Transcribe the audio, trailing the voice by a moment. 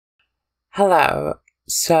Hello.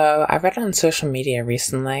 So I read on social media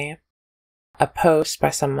recently a post by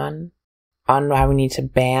someone on why we need to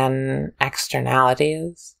ban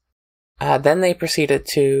externalities. Then they proceeded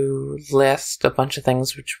to list a bunch of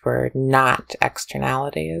things which were not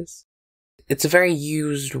externalities. It's a very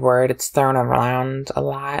used word. It's thrown around a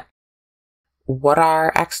lot. What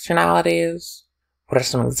are externalities? What are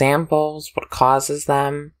some examples? What causes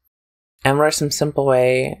them? And what are some simple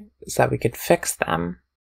ways that we could fix them?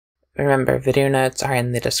 Remember, video notes are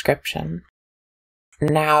in the description.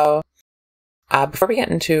 Now, before we get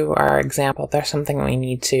into our example, there's something we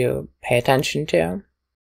need to pay attention to.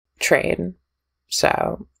 Trade.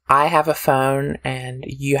 So, I have a phone and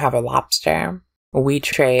you have a lobster. We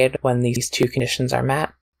trade when these two conditions are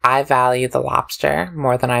met. I value the lobster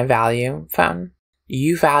more than I value phone.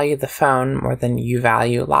 You value the phone more than you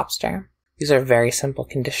value lobster. These are very simple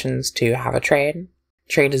conditions to have a trade.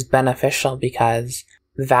 Trade is beneficial because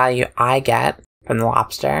the value I get from the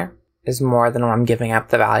lobster is more than what I'm giving up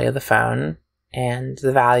the value of the phone, and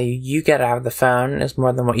the value you get out of the phone is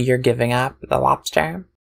more than what you're giving up the lobster.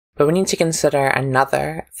 But we need to consider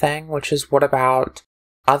another thing, which is what about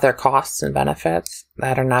other costs and benefits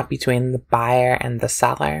that are not between the buyer and the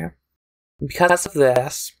seller? Because of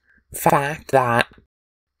this fact that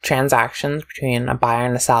transactions between a buyer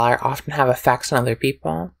and a seller often have effects on other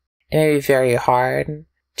people, it may be very hard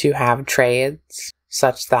to have trades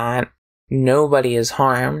such that nobody is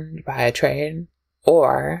harmed by a trade,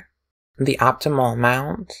 or the optimal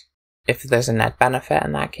amount if there's a net benefit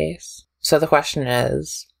in that case. So the question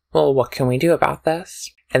is, well, what can we do about this?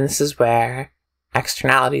 And this is where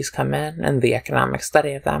externalities come in and the economic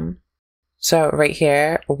study of them. So right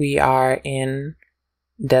here, we are in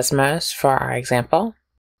Desmos for our example.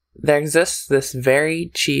 There exists this very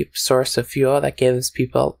cheap source of fuel that gives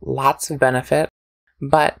people lots of benefit,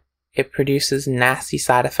 but it produces nasty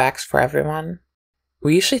side effects for everyone.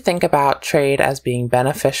 We usually think about trade as being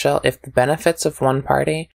beneficial if the benefits of one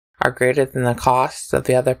party are greater than the costs of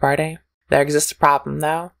the other party. There exists a problem,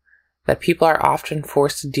 though, that people are often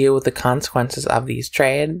forced to deal with the consequences of these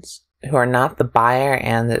trades, who are not the buyer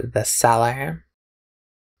and the seller.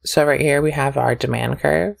 So right here we have our demand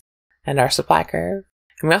curve and our supply curve.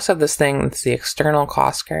 And we also have this thing that's the external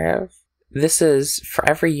cost curve. This is for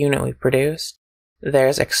every unit we produce,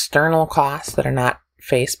 there's external costs that are not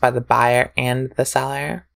faced by the buyer and the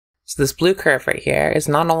seller. So this blue curve right here is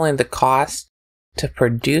not only the cost to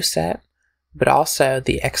produce it, but also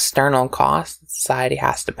the external cost that society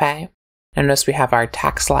has to pay. And notice we have our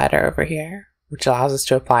tax slider over here, which allows us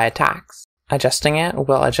to apply a tax. Adjusting it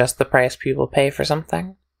will adjust the price people pay for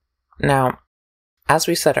something. Now, as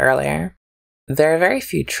we said earlier, there are very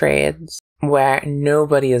few trades where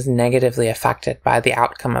nobody is negatively affected by the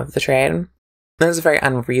outcome of the trade. This is a very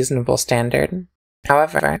unreasonable standard.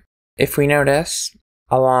 However, if we notice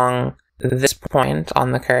along this point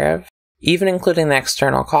on the curve, even including the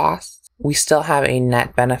external costs, we still have a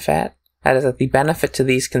net benefit. That is, that the benefit to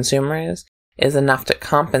these consumers is enough to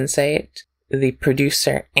compensate the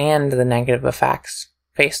producer and the negative effects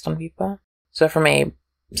faced on people. So from a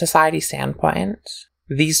society standpoint,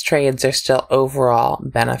 these trades are still overall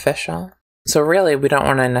beneficial. So really, we don't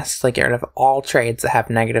want to necessarily get rid of all trades that have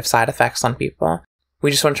negative side effects on people. We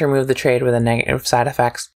just want to remove the trade where the negative side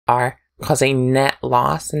effects are cause a net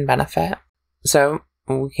loss in benefit. So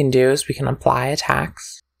what we can do is we can apply a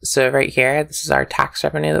tax. So right here, this is our tax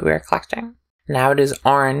revenue that we are collecting. Now it is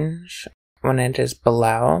orange when it is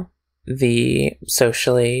below the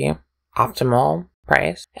socially optimal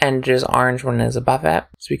price, and it is orange when it is above it.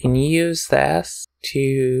 So we can use this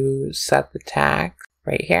to set the tax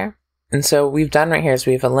right here. And so what we've done right here is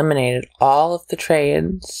we've eliminated all of the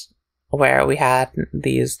trades where we had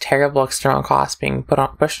these terrible external costs being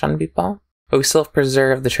pushed on people, but we still have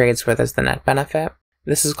preserved the trades where there's the net benefit.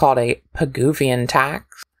 This is called a Pigouvian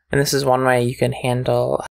tax, and this is one way you can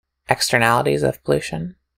handle externalities of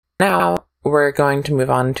pollution. Now, we're going to move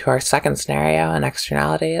on to our second scenario in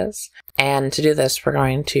externalities, and to do this, we're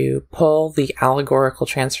going to pull the allegorical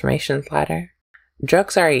transformation slider.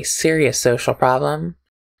 Drugs are a serious social problem.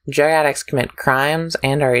 Drug addicts commit crimes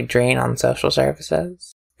and are a drain on social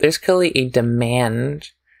services. There's clearly a demand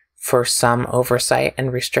for some oversight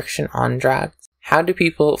and restriction on drugs. How do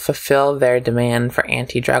people fulfill their demand for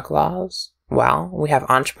anti-drug laws? Well, we have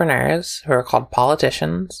entrepreneurs who are called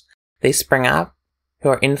politicians. They spring up who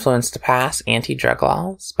are influenced to pass anti-drug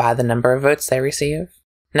laws by the number of votes they receive.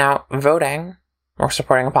 Now, voting or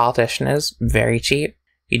supporting a politician is very cheap.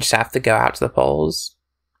 You just have to go out to the polls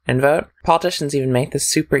and vote. Politicians even make this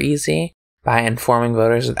super easy by informing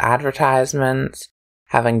voters with advertisements,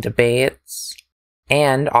 having debates,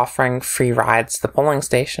 and offering free rides to the polling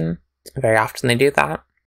station. Very often they do that.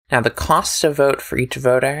 Now, the cost to vote for each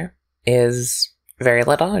voter is very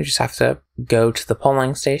little. You just have to go to the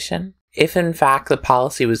polling station. If, in fact, the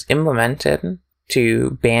policy was implemented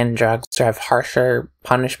to ban drugs or have harsher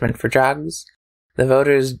punishment for drugs, the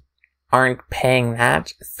voters aren't paying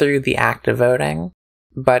that through the act of voting.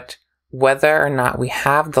 But whether or not we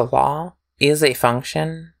have the law is a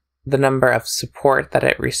function, the number of support that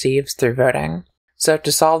it receives through voting. So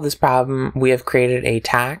to solve this problem, we have created a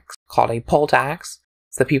tax called a poll tax.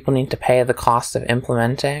 So people need to pay the cost of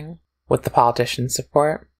implementing with the politicians'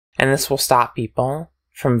 support. And this will stop people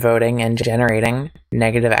from voting and generating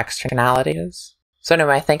negative externalities. So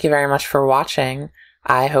anyway, thank you very much for watching.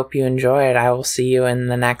 I hope you enjoyed. I will see you in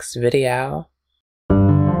the next video.